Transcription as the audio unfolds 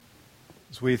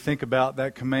As we think about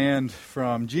that command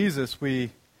from Jesus,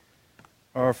 we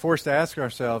are forced to ask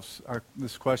ourselves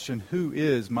this question: who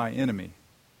is my enemy?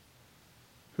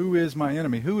 Who is my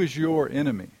enemy? Who is your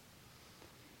enemy?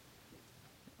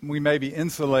 We may be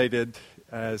insulated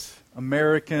as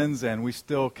Americans, and we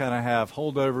still kind of have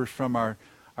holdovers from our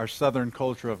Southern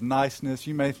culture of niceness.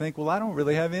 You may think, well, I don't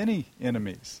really have any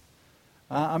enemies.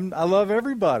 I love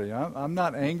everybody. I'm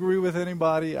not angry with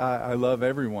anybody. I love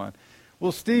everyone.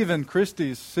 Well, Steve and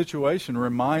Christy's situation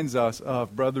reminds us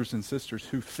of brothers and sisters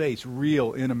who face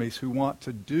real enemies who want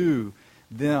to do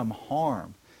them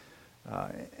harm.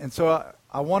 And so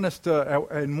I want us to,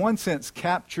 in one sense,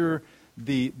 capture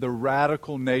the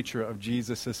radical nature of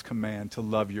Jesus' command to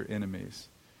love your enemies.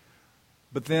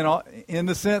 But then in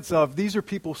the sense of these are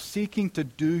people seeking to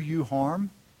do you harm.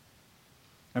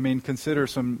 I mean, consider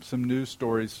some news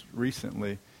stories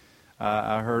recently.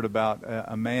 I heard about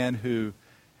a man who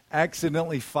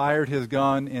accidentally fired his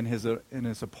gun in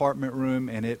his apartment room,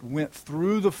 and it went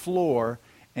through the floor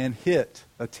and hit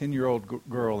a 10-year-old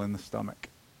girl in the stomach.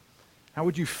 How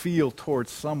would you feel towards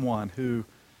someone who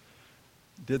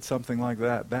did something like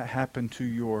that? That happened to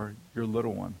your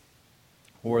little one.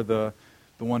 Or the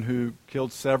one who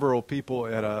killed several people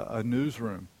at a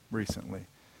newsroom recently.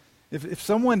 If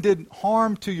someone did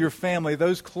harm to your family,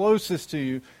 those closest to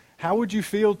you, how would you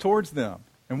feel towards them?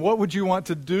 And what would you want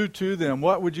to do to them?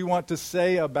 What would you want to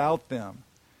say about them?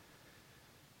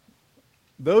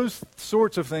 Those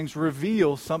sorts of things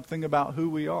reveal something about who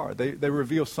we are. They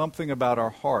reveal something about our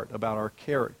heart, about our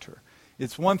character.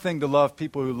 It's one thing to love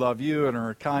people who love you and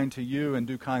are kind to you and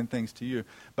do kind things to you.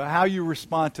 But how you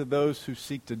respond to those who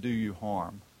seek to do you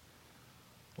harm,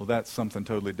 well, that's something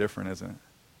totally different, isn't it?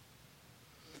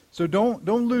 So don't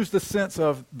lose the sense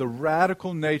of the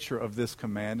radical nature of this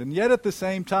command. And yet at the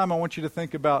same time, I want you to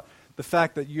think about the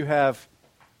fact that you have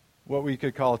what we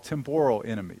could call temporal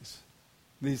enemies.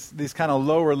 These kind of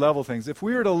lower level things. If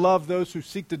we are to love those who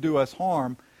seek to do us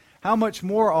harm, how much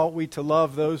more ought we to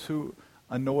love those who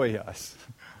annoy us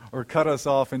or cut us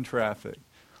off in traffic,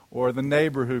 or the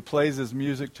neighbor who plays his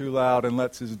music too loud and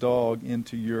lets his dog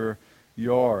into your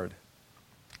yard,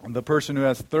 and the person who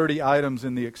has 30 items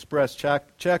in the express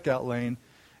checkout lane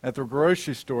at the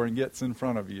grocery store and gets in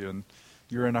front of you and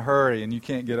you're in a hurry and you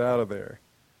can't get out of there.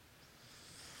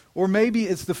 Or maybe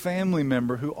it's the family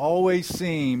member who always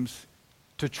seems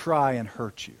to try and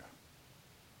hurt you.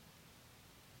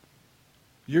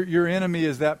 Your enemy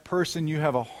is that person you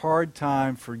have a hard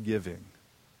time forgiving.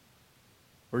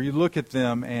 Or you look at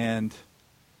them and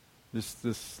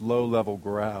this low-level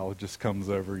growl just comes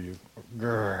over you.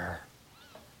 Grr.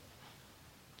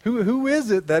 Who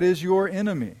is it that is your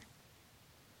enemy?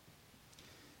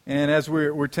 And as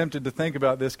we're tempted to think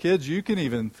about this, kids, you can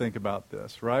even think about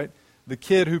this, right? The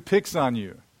kid who picks on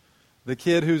you. The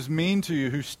kid who's mean to you,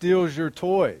 who steals your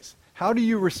toys. How do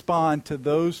you respond to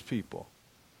those people?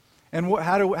 And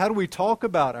how do we talk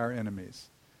about our enemies?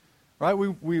 Right?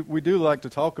 We do like to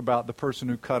talk about the person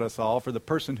who cut us off or the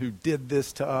person who did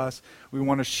this to us. We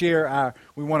want to share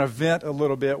we want to vent a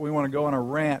little bit. We want to go on a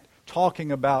rant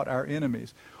talking about our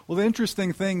enemies. Well, the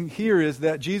interesting thing here is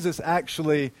that Jesus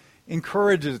actually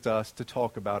encourages us to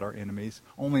talk about our enemies,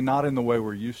 only not in the way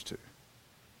we're used to.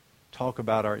 Talk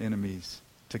about our enemies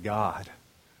to God,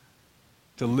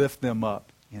 to lift them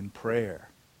up in prayer.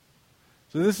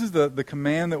 So this is the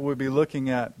command that we'll be looking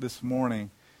at this morning.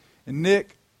 And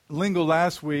Nick Lingle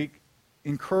last week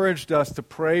encouraged us to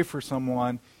pray for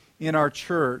someone in our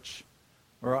church,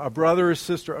 or a brother or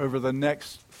sister, over the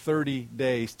next 30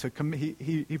 days.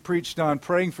 He preached on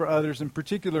praying for others, in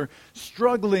particular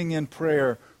struggling in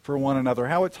prayer for one another.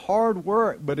 How it's hard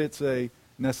work, but it's a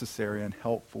necessary and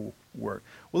helpful work.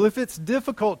 Well, if it's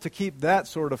difficult to keep that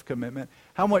sort of commitment,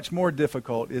 how much more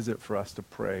difficult is it for us to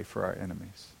pray for our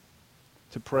enemies?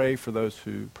 To pray for those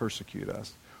who persecute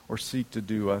us or seek to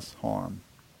do us harm?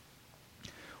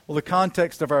 Well, the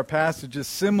context of our passage is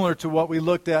similar to what we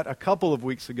looked at a couple of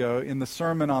weeks ago in the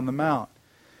Sermon on the Mount.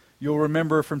 You'll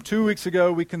remember from 2 weeks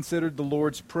ago we considered the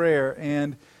Lord's Prayer,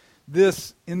 and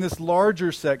in this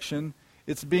larger section,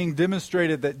 it's being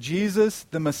demonstrated that Jesus,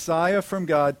 the Messiah from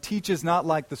God, teaches not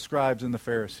like the scribes and the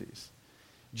Pharisees.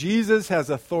 Jesus has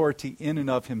authority in and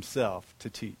of himself to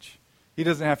teach. He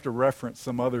doesn't have to reference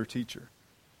some other teacher.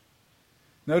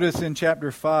 Notice in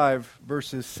chapter 5,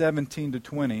 verses 17 to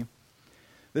 20,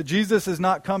 that Jesus has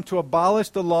not come to abolish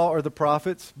the law or the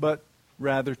prophets, but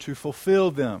rather to fulfill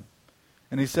them.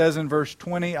 And he says in verse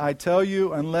 20, I tell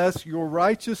you, unless your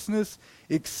righteousness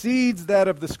exceeds that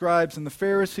of the scribes and the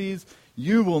Pharisees,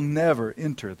 you will never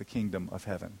enter the kingdom of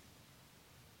heaven.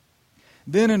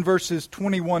 Then in verses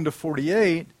 21 to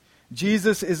 48,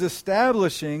 Jesus is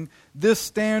establishing this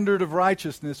standard of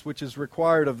righteousness which is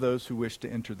required of those who wish to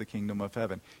enter the kingdom of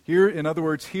heaven. Here, in other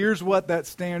words, here's what that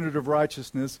standard of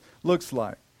righteousness looks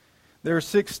like. There are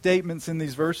 6 statements in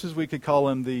these verses. We could call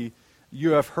them the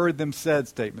 "you have heard them said"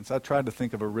 statements. I tried to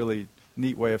think of a really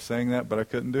neat way of saying that, but I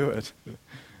couldn't do it.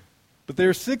 But there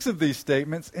are 6 of these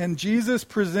statements, and Jesus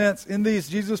presents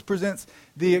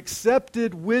the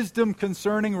accepted wisdom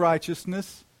concerning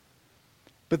righteousness,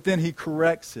 but then he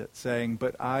corrects it, saying,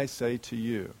 "But I say to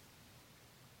you,"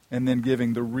 and then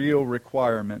giving the real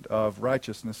requirement of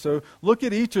righteousness. So look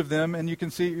at each of them, and you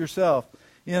can see it yourself.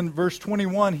 In verse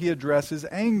 21, he addresses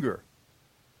anger.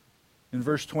 In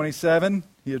verse 27,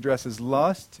 he addresses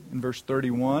lust. In verse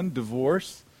 31,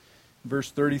 divorce. In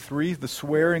verse 33, the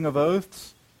swearing of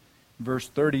oaths. In verse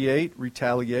 38,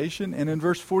 retaliation. And in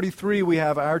verse 43, we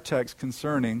have our text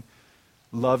concerning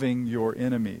loving your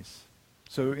enemies.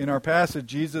 So in our passage,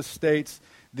 Jesus states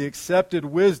the accepted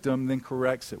wisdom, then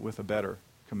corrects it with a better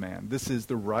command. This is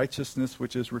the righteousness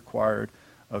which is required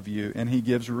of you. And he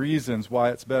gives reasons why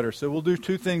it's better. So we'll do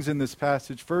 2 things in this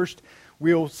passage. First,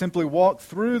 we'll simply walk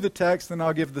through the text, and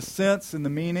I'll give the sense and the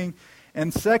meaning.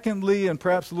 And secondly, and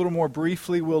perhaps a little more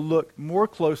briefly, we'll look more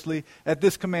closely at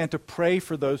this command to pray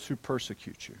for those who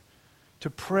persecute you. To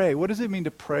pray. What does it mean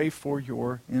to pray for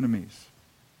your enemies?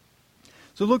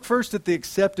 So look first at the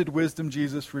accepted wisdom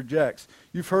Jesus rejects.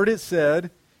 You've heard it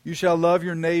said, "You shall love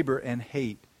your neighbor and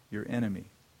hate your enemy."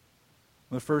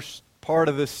 The first part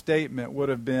of this statement would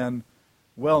have been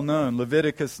well known.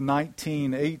 Leviticus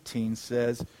 19:18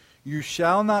 says, "You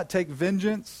shall not take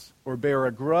vengeance or bear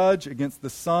a grudge against the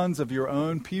sons of your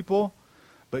own people,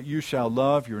 but you shall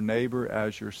love your neighbor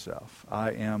as yourself.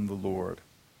 I am the Lord."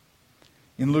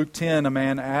 In Luke 10, a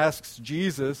man asks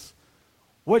Jesus,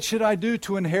 "What should I do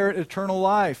to inherit eternal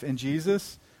life?" And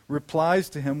Jesus replies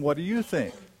to him, "What do you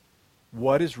think?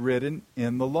 What is written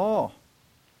in the law?"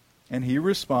 And he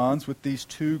responds with these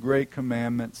 2 great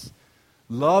commandments: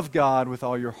 love God with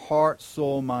all your heart,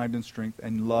 soul, mind, and strength,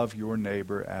 and love your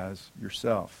neighbor as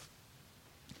yourself.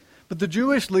 But the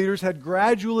Jewish leaders had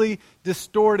gradually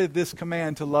distorted this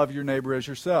command to love your neighbor as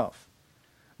yourself.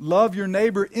 Love your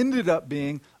neighbor ended up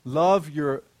being love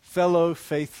your fellow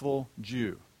faithful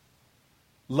Jew.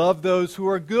 Love those who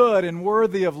are good and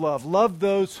worthy of love. Love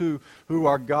those who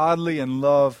are godly and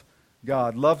love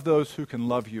God. Love those who can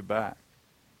love you back.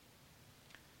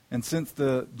 And since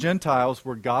the Gentiles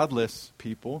were godless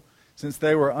people, since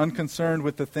they were unconcerned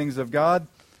with the things of God,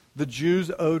 the Jews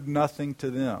owed nothing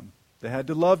to them. They had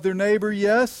to love their neighbor,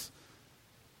 yes,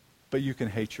 but you can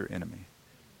hate your enemy.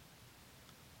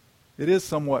 It is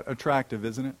somewhat attractive,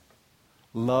 isn't it?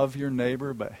 Love your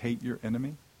neighbor, but hate your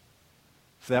enemy.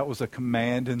 If that was a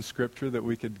command in Scripture that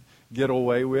we could get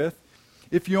away with.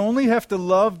 If you only have to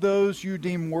love those you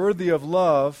deem worthy of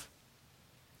love,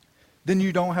 then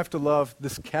you don't have to love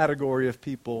this category of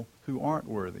people who aren't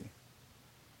worthy.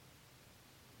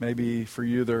 Maybe for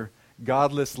you they're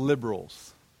godless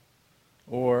liberals,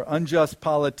 or unjust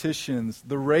politicians,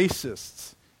 the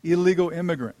racists, illegal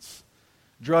immigrants,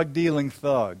 drug-dealing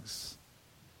thugs.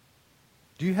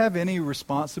 Do you have any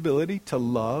responsibility to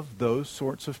love those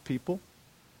sorts of people?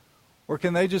 Or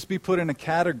can they just be put in a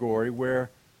category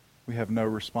where we have no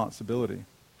responsibility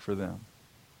for them?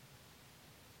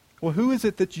 Well, who is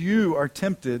it that you are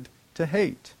tempted to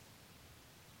hate?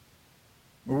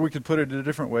 Or we could put it in a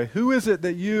different way. Who is it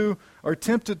that you are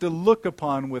tempted to look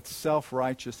upon with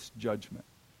self-righteous judgment?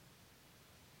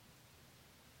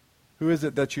 Who is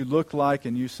it that you look like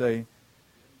and you say,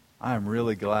 I am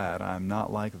really glad I'm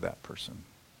not like that person?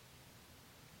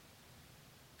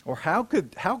 Or how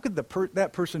could that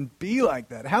person be like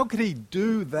that? How could he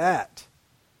do that?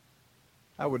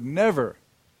 I would never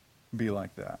be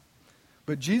like that.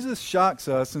 But Jesus shocks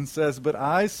us and says, but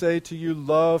I say to you,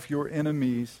 love your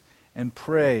enemies and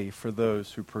pray for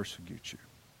those who persecute you.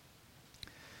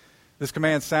 This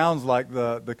command sounds like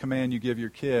the command you give your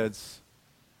kids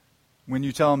when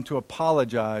you tell them to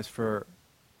apologize for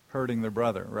hurting their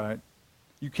brother, right?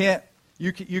 You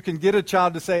can get a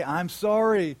child to say, I'm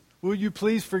sorry, will you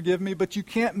please forgive me? But you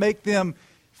can't make them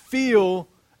feel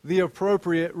the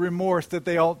appropriate remorse that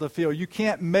they ought to feel. You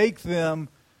can't make them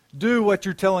do what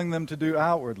you're telling them to do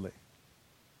outwardly.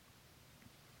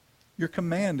 You're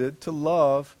commanded to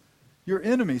love your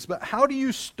enemies. But how do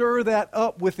you stir that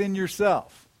up within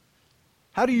yourself?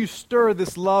 How do you stir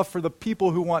this love for the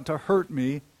people who want to hurt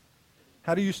me?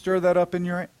 How do you stir that up in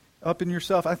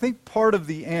yourself? I think part of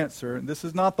the answer, and this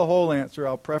is not the whole answer,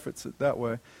 I'll preface it that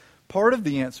way. Part of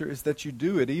the answer is that you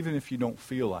do it even if you don't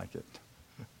feel like it.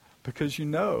 Because you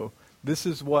know this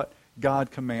is what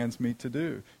God commands me to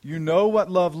do. You know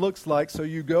what love looks like, so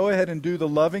you go ahead and do the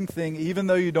loving thing even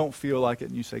though you don't feel like it.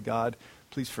 And you say, God,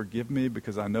 please forgive me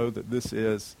because I know that this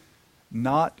is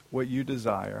not what you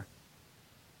desire.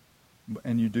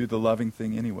 And you do the loving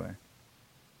thing anyway.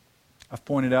 I've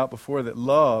pointed out before that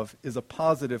love is a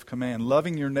positive command.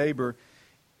 Loving your neighbor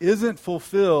isn't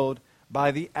fulfilled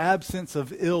by the absence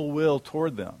of ill will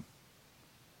toward them.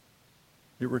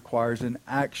 It requires an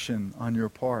action on your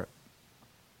part.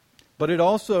 But it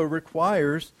also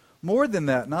requires more than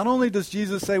that. Not only does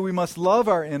Jesus say we must love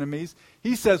our enemies,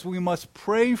 he says we must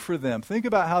pray for them. Think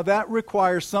about how that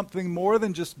requires something more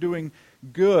than just doing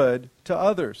good to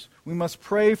others. We must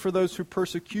pray for those who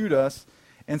persecute us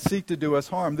and seek to do us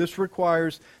harm. This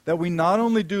requires that we not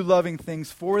only do loving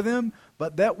things for them,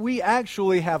 but that we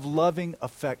actually have loving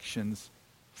affections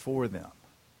for them.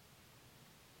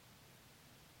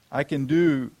 I can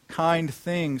do kind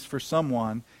things for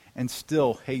someone and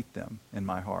still hate them in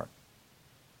my heart.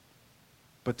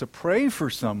 But to pray for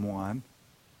someone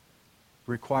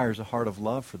requires a heart of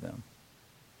love for them.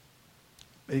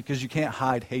 Because you can't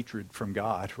hide hatred from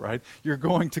God, right? You're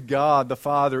going to God, the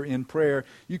Father, in prayer.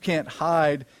 You can't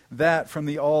hide that from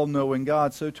the all-knowing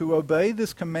God. So to obey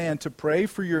this command to pray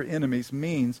for your enemies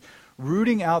means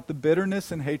rooting out the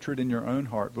bitterness and hatred in your own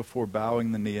heart before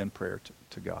bowing the knee in prayer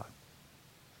to God.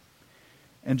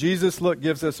 And Jesus,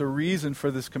 gives us a reason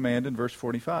for this command in verse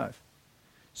 45.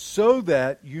 So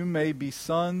that you may be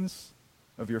sons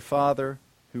of your Father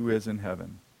who is in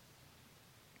heaven.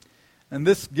 And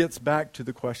this gets back to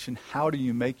the question, how do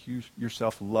you make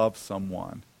yourself love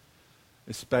someone,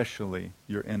 especially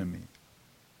your enemy?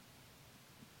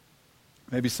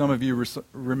 Maybe some of you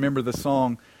remember the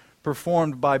song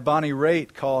performed by Bonnie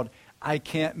Raitt called, I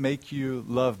Can't Make You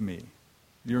Love Me.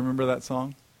 Do you remember that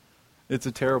song? It's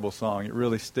a terrible song. It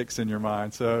really sticks in your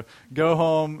mind. So go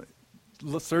home,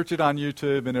 search it on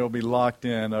YouTube, and it'll be locked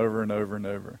in over and over and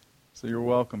over. So you're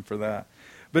welcome for that.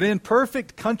 But in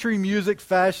perfect country music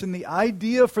fashion, the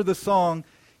idea for the song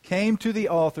came to the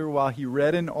author while he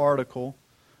read an article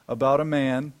about a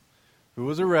man who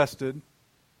was arrested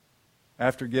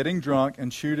after getting drunk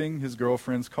and shooting his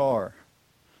girlfriend's car.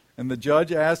 And the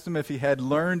judge asked him if he had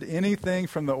learned anything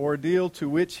from the ordeal, to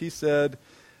which he said,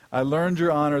 I learned,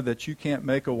 Your Honor, that you can't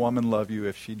make a woman love you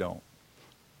if she don't.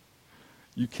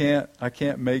 I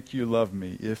can't make you love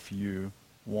me if you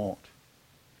won't.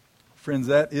 Friends,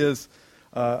 that is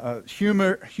a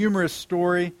humorous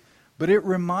story, but it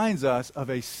reminds us of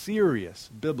a serious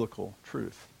biblical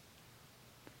truth.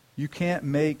 You can't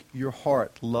make your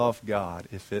heart love God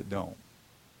if it don't.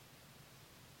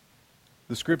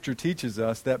 The Scripture teaches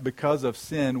us that because of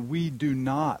sin, we do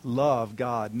not love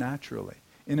God naturally,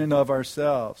 in and of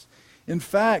ourselves. In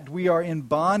fact, we are in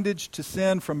bondage to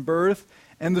sin from birth,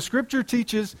 and the Scripture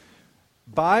teaches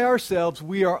by ourselves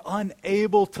we are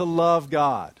unable to love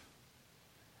God.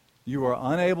 You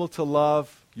are unable to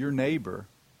love your neighbor,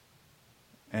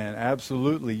 and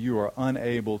absolutely you are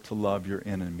unable to love your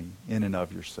enemy in and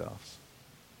of yourselves.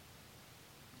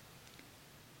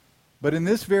 But in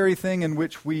this very thing in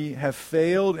which we have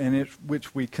failed and in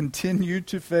which we continue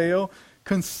to fail,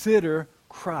 consider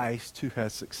Christ who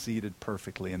has succeeded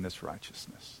perfectly in this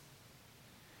righteousness.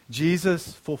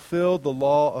 Jesus fulfilled the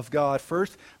law of God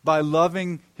first by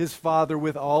loving his Father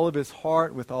with all of his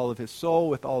heart, with all of his soul,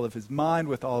 with all of his mind,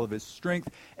 with all of his strength.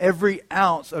 Every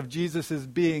ounce of Jesus'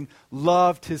 being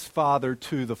loved his Father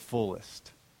to the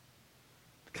fullest.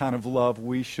 The kind of love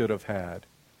we should have had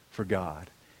for God.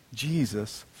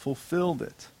 Jesus fulfilled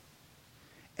it.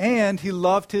 And he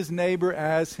loved his neighbor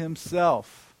as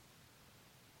himself.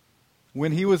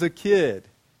 When he was a kid,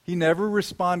 he never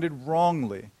responded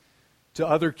wrongly to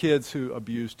other kids who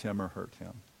abused him or hurt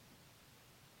him.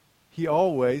 He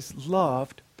always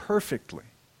loved perfectly.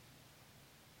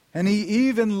 And he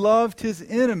even loved his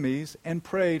enemies and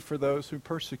prayed for those who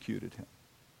persecuted him.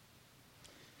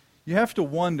 You have to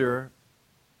wonder,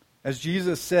 as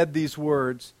Jesus said these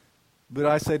words, but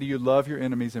I say to you, love your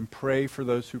enemies and pray for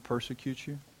those who persecute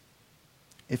you.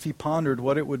 If he pondered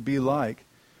what it would be like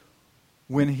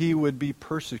when he would be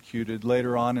persecuted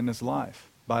later on in his life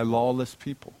by lawless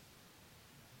people.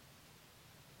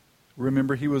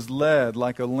 Remember, he was led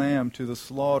like a lamb to the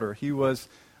slaughter. He was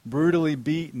brutally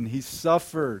beaten. He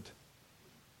suffered,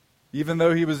 even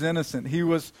though he was innocent. He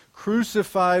was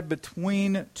crucified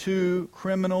between two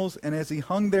criminals, and as he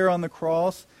hung there on the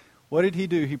cross, what did he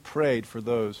do? He prayed for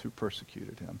those who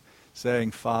persecuted him,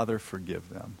 saying, Father, forgive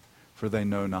them, for they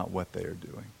know not what they are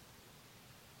doing.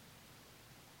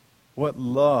 What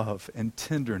love and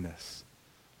tenderness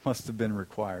must have been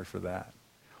required for that.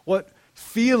 What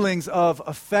feelings of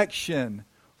affection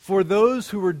for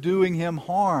those who were doing him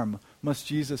harm must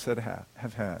Jesus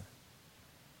have had.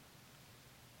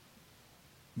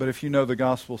 But if you know the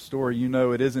gospel story, you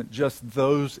know it isn't just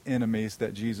those enemies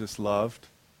that Jesus loved.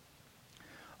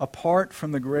 Apart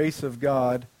from the grace of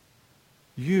God,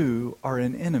 you are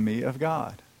an enemy of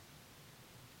God.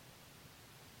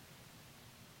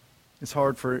 It's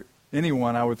hard for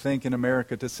anyone, I would think, in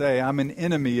America to say, I'm an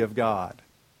enemy of God.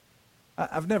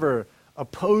 I've never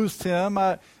opposed him.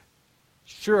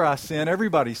 Sure, I sin.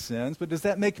 Everybody sins. But does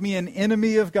that make me an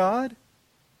enemy of God?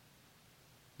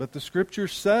 But the Scripture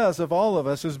says of all of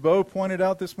us, as Bo pointed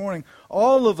out this morning,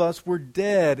 all of us were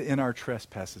dead in our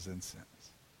trespasses and sins.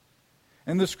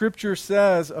 And the Scripture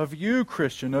says of you,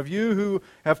 Christian, of you who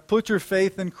have put your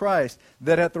faith in Christ,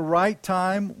 that at the right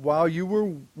time, while you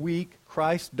were weak,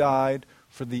 Christ died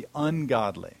for the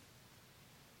ungodly.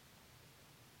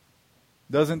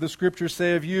 Doesn't the Scripture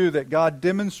say of you that God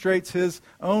demonstrates his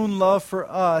own love for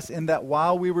us in that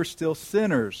while we were still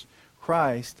sinners,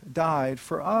 Christ died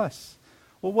for us?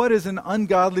 Well, what is an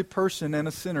ungodly person and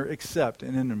a sinner except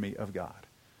an enemy of God?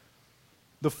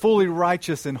 The fully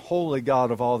righteous and holy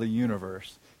God of all the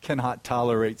universe cannot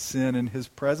tolerate sin in his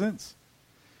presence.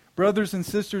 Brothers and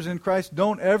sisters in Christ,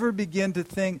 don't ever begin to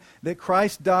think that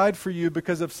Christ died for you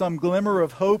because of some glimmer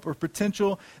of hope or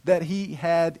potential that he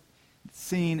had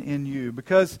seen in you.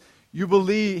 Because he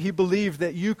believed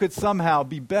that you could somehow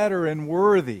be better and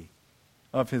worthy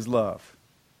of his love.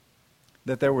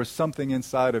 That there was something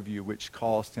inside of you which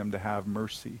caused him to have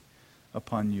mercy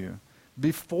upon you.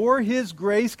 Before his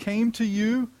grace came to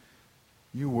you,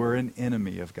 you were an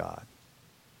enemy of God.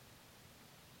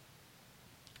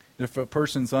 If a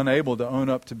person's unable to own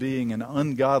up to being an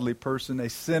ungodly person, a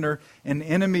sinner, an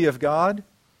enemy of God,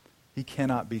 he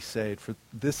cannot be saved. For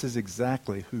this is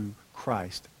exactly who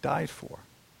Christ died for.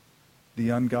 The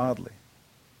ungodly.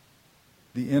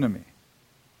 The enemy.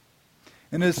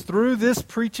 And it's through this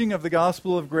preaching of the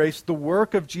gospel of grace, the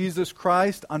work of Jesus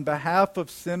Christ on behalf of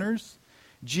sinners,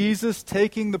 Jesus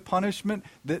taking the punishment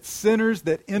that sinners,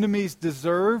 that enemies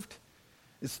deserved,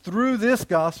 it's through this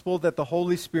gospel that the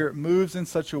Holy Spirit moves in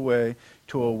such a way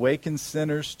to awaken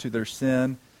sinners to their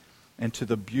sin and to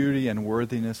the beauty and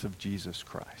worthiness of Jesus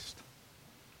Christ.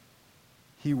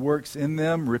 He works in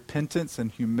them repentance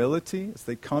and humility as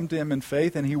they come to him in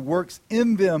faith, and he works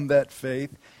in them that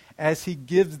faith as he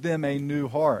gives them a new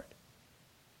heart.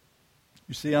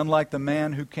 You see, unlike the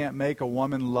man who can't make a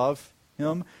woman love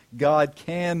him, God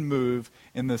can move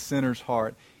in the sinner's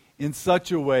heart in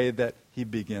such a way that he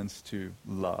begins to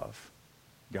love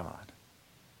God.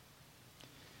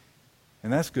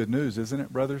 And that's good news, isn't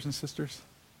it, brothers and sisters?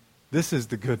 This is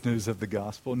the good news of the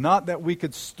gospel. Not that we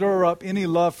could stir up any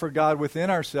love for God within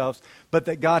ourselves, but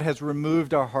that God has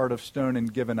removed our heart of stone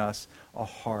and given us a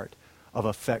heart of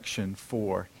affection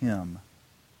for him.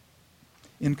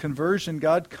 In conversion,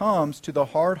 God comes to the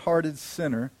hard-hearted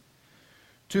sinner,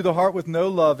 to the heart with no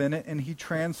love in it, and he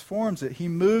transforms it. He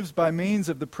moves by means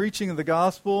of the preaching of the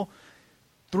gospel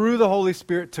through the Holy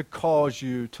Spirit to cause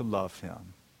you to love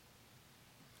him.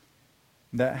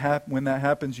 When that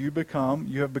happens, you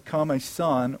have become a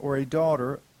son or a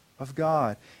daughter of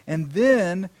God. And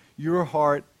then your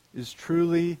heart is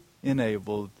truly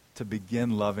enabled to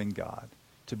begin loving God,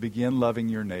 to begin loving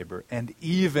your neighbor, and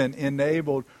even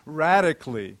enabled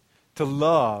radically to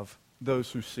love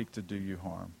those who seek to do you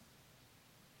harm.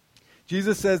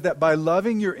 Jesus says that by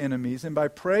loving your enemies and by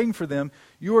praying for them,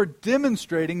 you are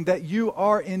demonstrating that you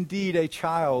are indeed a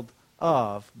child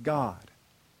of God.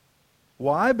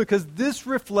 Why? Because this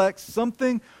reflects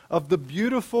something of the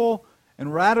beautiful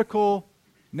and radical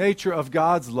nature of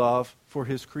God's love for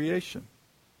his creation.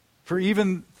 For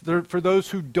those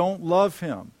who don't love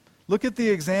him. Look at the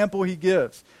example he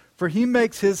gives. For he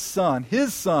makes his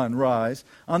sun rise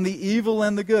on the evil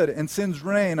and the good, and sends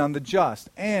rain on the just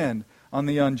and on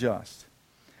the unjust.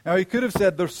 Now he could have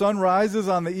said the sun rises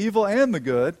on the evil and the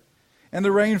good, and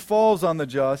the rain falls on the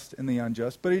just and the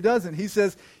unjust. But he doesn't. He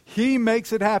says he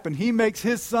makes it happen. He makes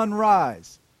his sun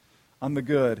rise on the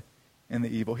good and the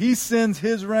evil. He sends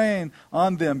his rain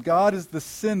on them. God is the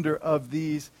sender of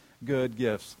these good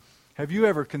gifts. Have you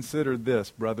ever considered this,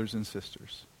 brothers and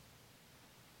sisters?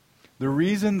 The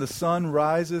reason the sun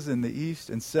rises in the east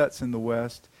and sets in the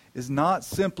west is not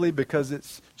simply because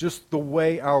it's just the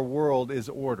way our world is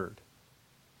ordered.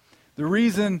 The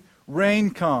reason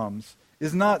rain comes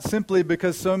is not simply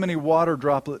because so many water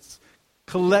droplets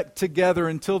collect together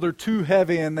until they're too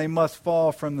heavy and they must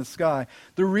fall from the sky.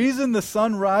 The reason the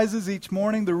sun rises each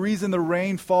morning, the reason the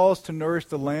rain falls to nourish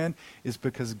the land, is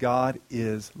because God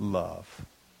is love.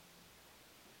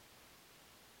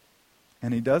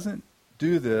 And he doesn't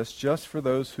do this just for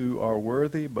those who are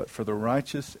worthy, but for the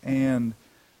righteous and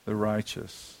the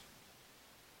righteous.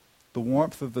 The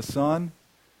warmth of the sun,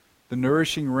 the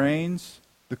nourishing rains,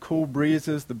 the cool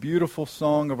breezes, the beautiful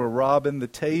song of a robin, the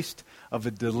taste of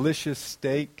a delicious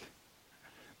steak,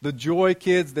 the joy,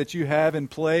 kids, that you have in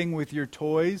playing with your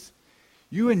toys.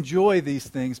 You enjoy these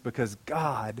things because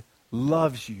God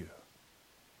loves you,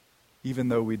 even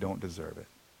though we don't deserve it.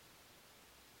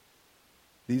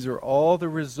 These are all the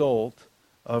result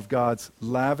of God's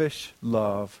lavish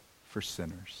love for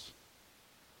sinners.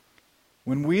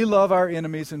 When we love our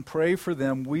enemies and pray for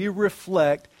them, we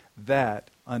reflect that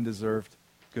undeserved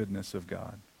goodness of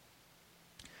God.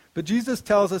 But Jesus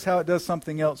tells us how it does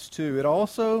something else too. It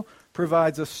also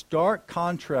provides a stark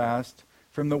contrast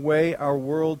from the way our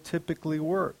world typically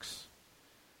works.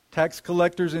 Tax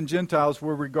collectors and Gentiles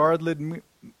were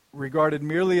regarded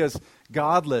merely as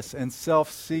godless and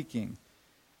self-seeking.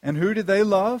 And who did they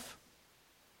love?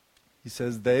 He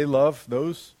says they love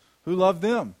those who love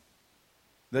them.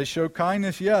 They show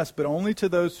kindness, yes, but only to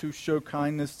those who show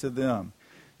kindness to them.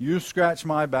 You scratch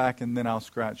my back and then I'll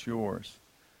scratch yours.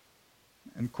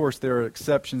 And of course there are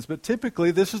exceptions, but typically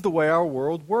this is the way our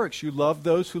world works. You love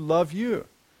those who love you.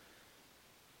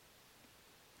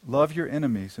 Love your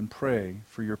enemies and pray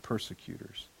for your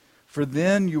persecutors. For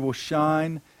then you will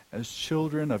shine as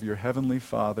children of your heavenly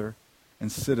Father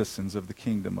and citizens of the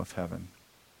kingdom of heaven.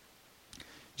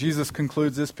 Jesus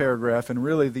concludes this paragraph and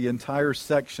really the entire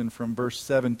section from verse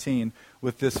 17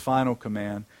 with this final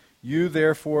command. You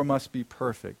therefore must be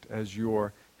perfect as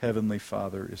your heavenly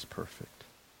Father is perfect.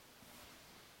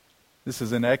 This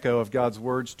is an echo of God's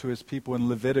words to his people in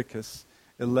Leviticus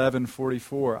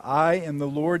 11:44. I am the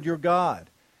Lord your God.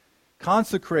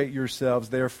 Consecrate yourselves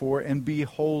therefore and be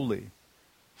holy,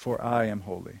 for I am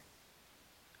holy.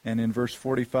 And in verse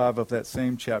 45 of that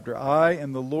same chapter, I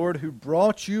am the Lord who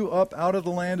brought you up out of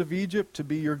the land of Egypt to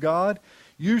be your God.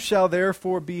 You shall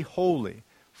therefore be holy,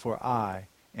 for I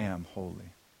am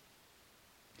holy.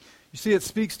 You see, it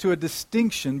speaks to a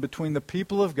distinction between the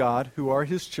people of God, who are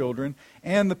his children,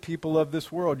 and the people of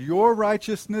this world. Your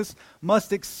righteousness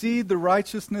must exceed the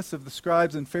righteousness of the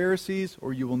scribes and Pharisees,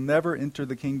 or you will never enter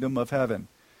the kingdom of heaven.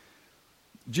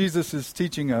 Jesus is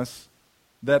teaching us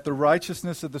that the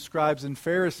righteousness of the scribes and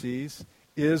Pharisees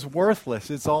is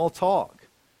worthless. It's all talk.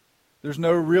 There's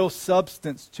no real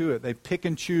substance to it. They pick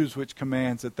and choose which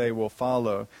commands that they will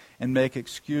follow and make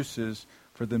excuses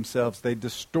for themselves. They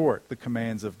distort the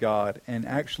commands of God and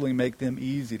actually make them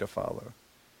easy to follow.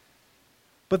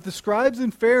 But the scribes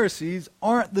and Pharisees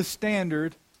aren't the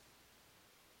standard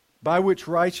by which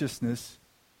righteousness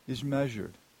is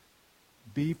measured.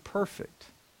 Be perfect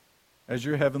as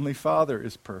your heavenly Father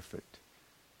is perfect.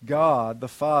 God, the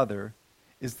Father,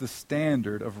 is the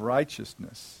standard of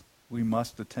righteousness we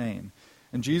must attain.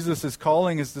 And Jesus is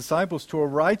calling his disciples to a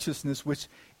righteousness which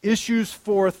issues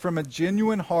forth from a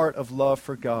genuine heart of love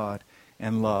for God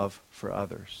and love for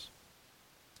others.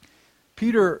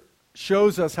 Peter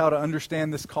shows us how to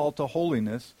understand this call to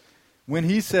holiness when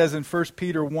he says in 1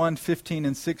 Peter 1:15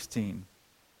 and 16,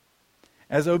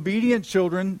 as obedient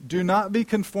children, do not be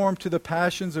conformed to the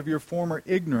passions of your former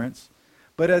ignorance,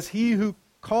 but as he who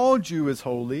called you is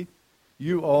holy,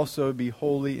 you also be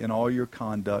holy in all your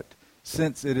conduct,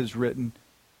 since it is written,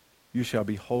 you shall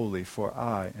be holy, for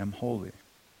I am holy.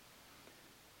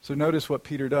 So notice what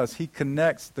Peter does. He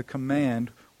connects the command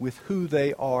with who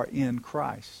they are in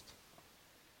Christ.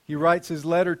 He writes his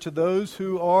letter to those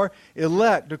who are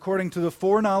elect according to the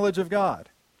foreknowledge of God.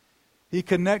 He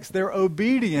connects their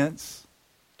obedience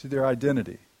to their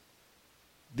identity.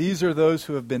 These are those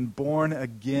who have been born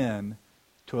again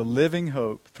to a living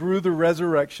hope through the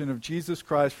resurrection of Jesus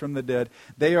Christ from the dead.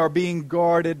 They are being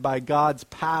guarded by God's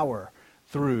power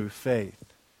through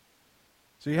faith.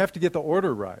 So you have to get the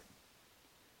order right.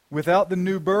 Without the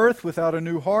new birth, without a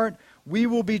new heart, we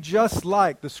will be just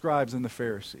like the scribes and the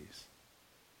Pharisees.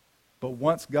 But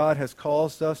once God has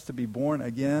caused us to be born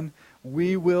again,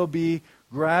 we will be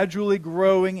gradually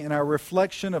growing in our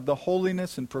reflection of the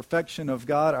holiness and perfection of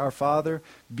God our Father,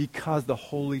 because the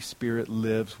Holy Spirit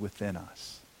lives within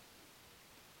us.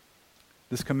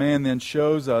 This command then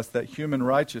shows us that human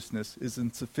righteousness is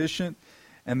insufficient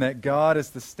and that God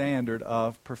is the standard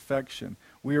of perfection.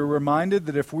 We are reminded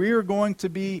that if we are going to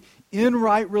be in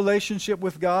right relationship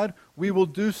with God, we will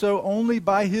do so only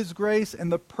by his grace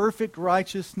and the perfect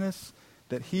righteousness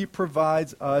that he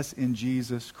provides us in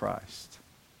Jesus Christ.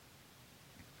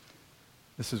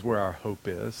 This is where our hope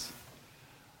is.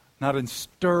 Not in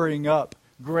stirring up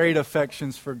great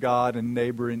affections for God and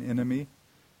neighbor and enemy,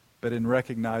 but in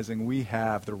recognizing we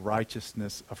have the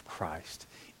righteousness of Christ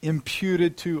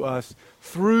imputed to us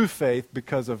through faith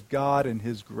because of God and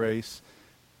His grace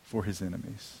for His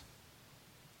enemies.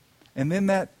 And then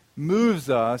that moves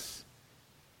us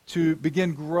to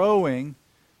begin growing.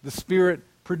 The Spirit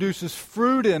produces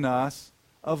fruit in us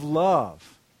of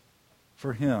love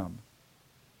for Him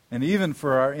and even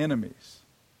for our enemies.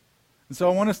 And so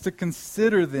I want us to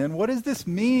consider then, what does this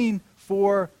mean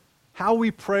for how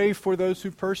we pray for those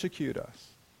who persecute us,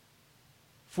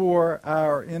 for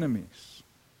our enemies?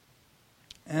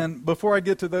 And before I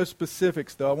get to those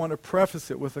specifics, though, I want to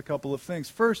preface it with a couple of things.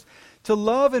 First, to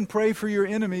love and pray for your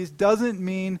enemies doesn't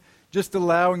mean just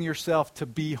allowing yourself to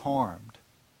be harmed.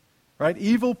 Right?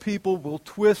 Evil people will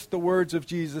twist the words of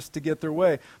Jesus to get their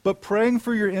way. But praying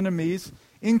for your enemies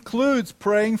includes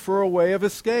praying for a way of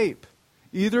escape,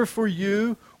 either for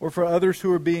you or for others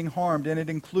who are being harmed. And it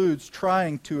includes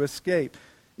trying to escape,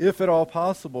 if at all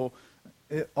possible.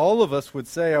 All of us would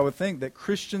say, I would think, that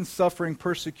Christians suffering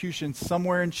persecution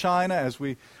somewhere in China, as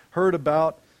we heard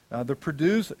about the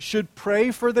Purdue's, should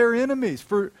pray for their enemies,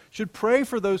 should pray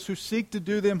for those who seek to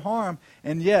do them harm,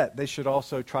 and yet they should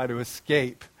also try to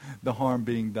escape the harm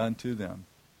being done to them.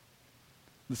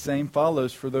 The same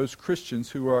follows for those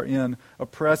Christians who are in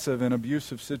oppressive and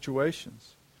abusive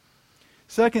situations.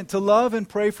 Second, to love and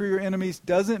pray for your enemies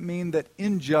doesn't mean that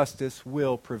injustice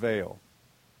will prevail.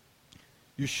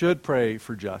 You should pray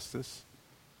for justice.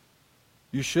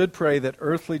 You should pray that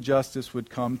earthly justice would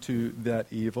come to that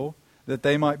evil, that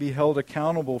they might be held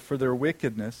accountable for their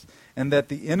wickedness, and that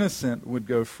the innocent would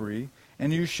go free.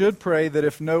 And you should pray that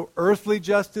if no earthly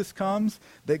justice comes,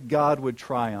 that God would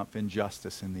triumph in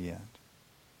justice in the end.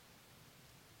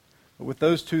 But with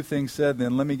those two things said,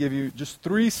 then, let me give you just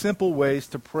 3 simple ways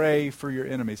to pray for your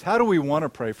enemies. How do we want to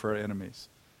pray for our enemies?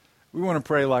 We want to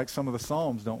pray like some of the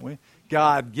Psalms, don't we?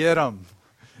 God, get them.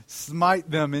 Smite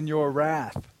them in your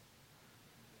wrath.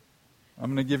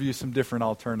 I'm going to give you some different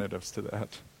alternatives to that.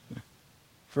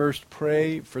 First,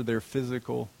 pray for their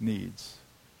physical needs.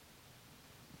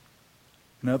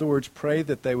 In other words, pray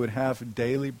that they would have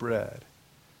daily bread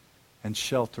and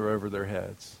shelter over their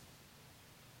heads.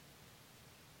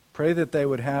 Pray that they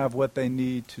would have what they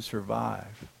need to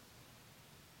survive,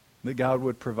 that God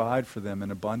would provide for them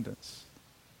in abundance.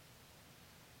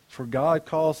 For God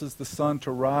causes the sun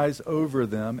to rise over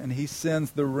them, and He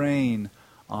sends the rain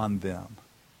on them.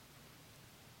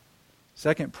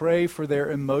 Second, pray for their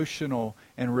emotional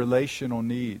and relational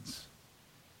needs.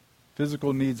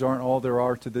 Physical needs aren't all there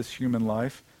are to this human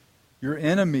life. Your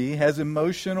enemy has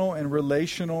emotional and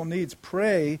relational needs.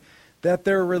 Pray that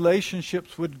their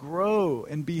relationships would grow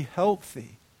and be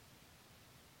healthy.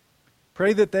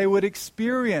 Pray that they would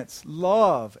experience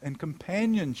love and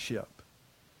companionship.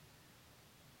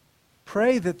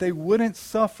 Pray that they wouldn't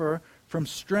suffer from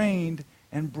strained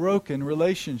and broken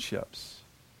relationships.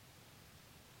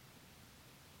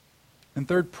 And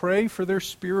third, pray for their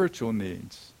spiritual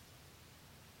needs.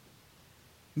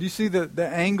 Do you see the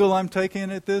angle I'm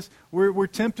taking at this? We're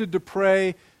tempted to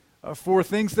pray for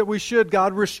things that we should.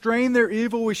 God, restrain their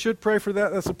evil. We should pray for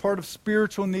that. That's a part of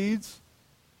spiritual needs.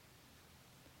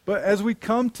 But as we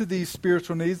come to these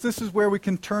spiritual needs, this is where we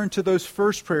can turn to those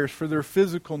first prayers for their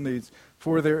physical needs,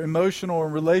 for their emotional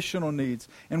and relational needs.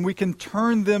 And we can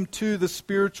turn them to the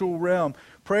spiritual realm.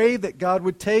 Pray that God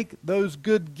would take those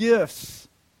good gifts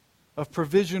of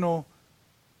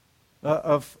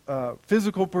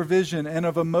physical provision and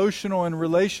of emotional and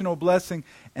relational blessing,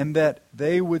 and that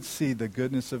they would see the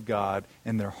goodness of God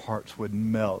and their hearts would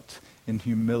melt in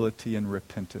humility and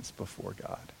repentance before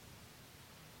God.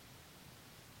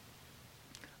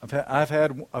 I've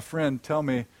had a friend tell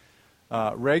me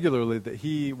regularly that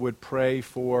he would pray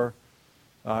for,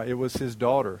 it was his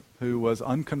daughter who was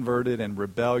unconverted and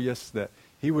rebellious, that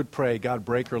he would pray, God,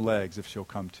 break her legs if she'll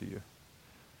come to you.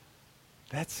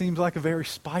 That seems like a very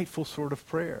spiteful sort of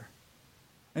prayer.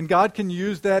 And God can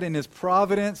use that in His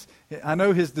providence. I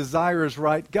know His desire is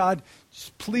right. God,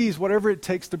 just please, whatever it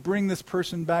takes to bring this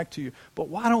person back to you. But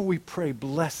why don't we pray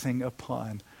blessing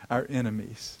upon our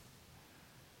enemies?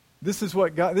 This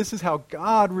is how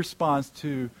God responds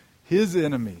to His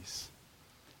enemies.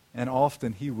 And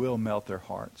often He will melt their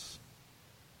hearts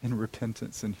in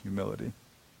repentance and humility.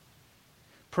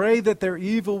 Pray that their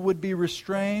evil would be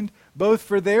restrained, both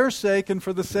for their sake and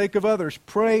for the sake of others.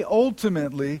 Pray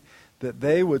ultimately that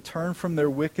they would turn from their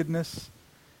wickedness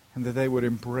and that they would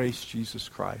embrace Jesus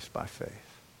Christ by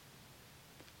faith.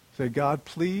 Say, God,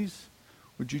 please,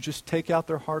 would you just take out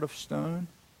their heart of stone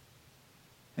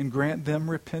and grant them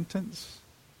repentance?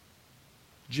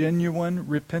 Genuine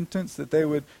repentance, that they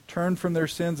would turn from their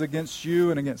sins against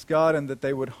you and against God, and that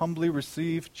they would humbly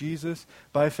receive Jesus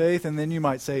by faith. And then you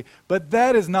might say, but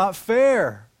that is not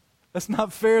fair. That's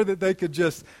not fair that they could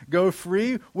just go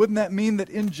free. Wouldn't that mean that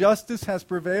injustice has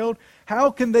prevailed?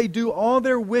 How can they do all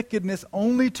their wickedness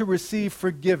only to receive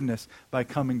forgiveness by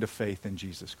coming to faith in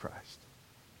Jesus Christ?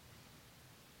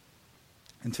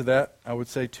 And to that, I would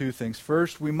say two things.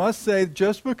 First, we must say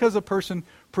just because a person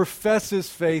professes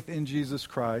faith in Jesus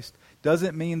Christ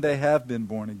doesn't mean they have been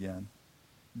born again.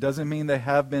 Doesn't mean they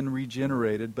have been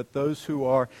regenerated, but those who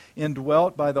are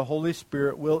indwelt by the Holy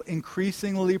Spirit will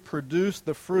increasingly produce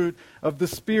the fruit of the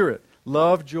Spirit: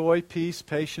 love, joy, peace,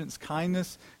 patience,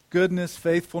 kindness, goodness,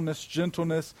 faithfulness,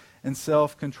 gentleness, and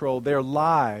self-control. Their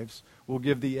lives will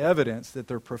give the evidence that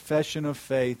their profession of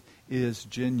faith is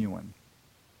genuine.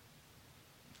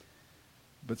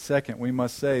 But second, we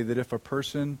must say that if a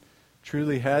person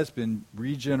truly has been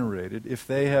regenerated, if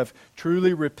they have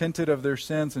truly repented of their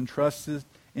sins and trusted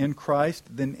in Christ,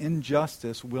 then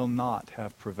injustice will not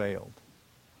have prevailed.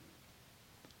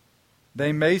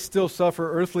 They may still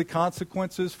suffer earthly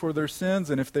consequences for their sins,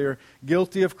 and if they are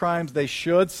guilty of crimes, they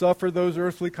should suffer those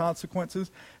earthly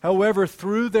consequences. However,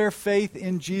 through their faith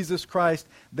in Jesus Christ,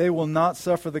 they will not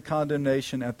suffer the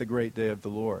condemnation at the great day of the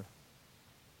Lord.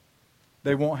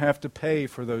 They won't have to pay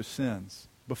for those sins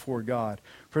before God,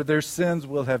 for their sins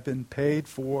will have been paid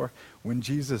for when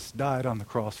Jesus died on the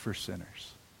cross for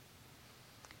sinners.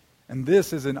 And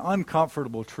this is an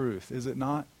uncomfortable truth, is it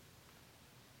not?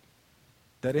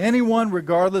 That anyone,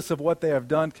 regardless of what they have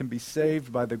done, can be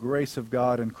saved by the grace of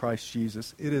God in Christ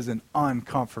Jesus. It is an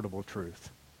uncomfortable truth.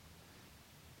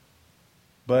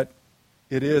 But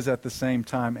it is at the same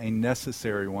time a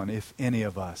necessary one if any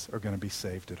of us are going to be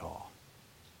saved at all.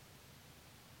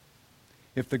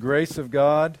 If the grace of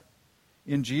God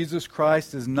in Jesus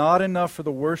Christ is not enough for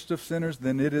the worst of sinners,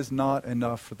 then it is not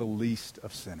enough for the least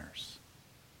of sinners.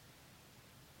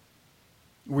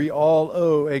 We all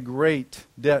owe a great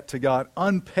debt to God,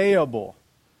 unpayable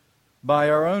by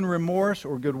our own remorse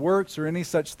or good works or any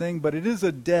such thing, but it is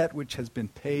a debt which has been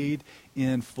paid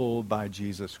in full by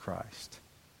Jesus Christ.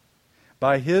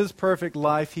 By His perfect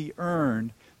life, He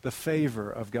earned the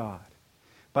favor of God.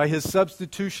 By His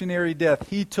substitutionary death,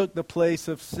 He took the place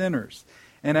of sinners.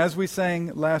 And as we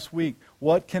sang last week,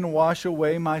 what can wash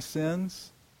away my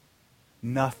sins?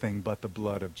 Nothing but the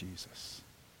blood of Jesus.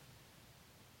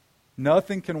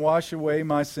 Nothing can wash away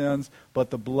my sins but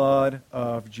the blood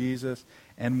of Jesus.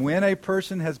 And when a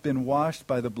person has been washed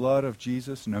by the blood of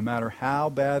Jesus, no matter how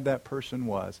bad that person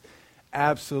was,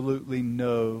 absolutely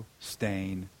no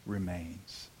stain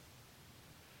remains.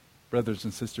 Brothers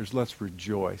and sisters, let's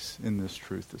rejoice in this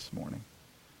truth this morning.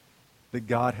 That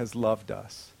God has loved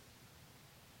us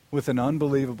with an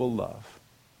unbelievable love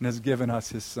and has given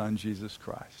us His Son, Jesus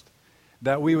Christ.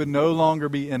 That we would no longer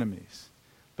be enemies,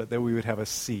 but that we would have a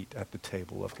seat at the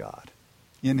table of God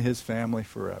in His family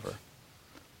forever.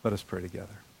 Let us pray together.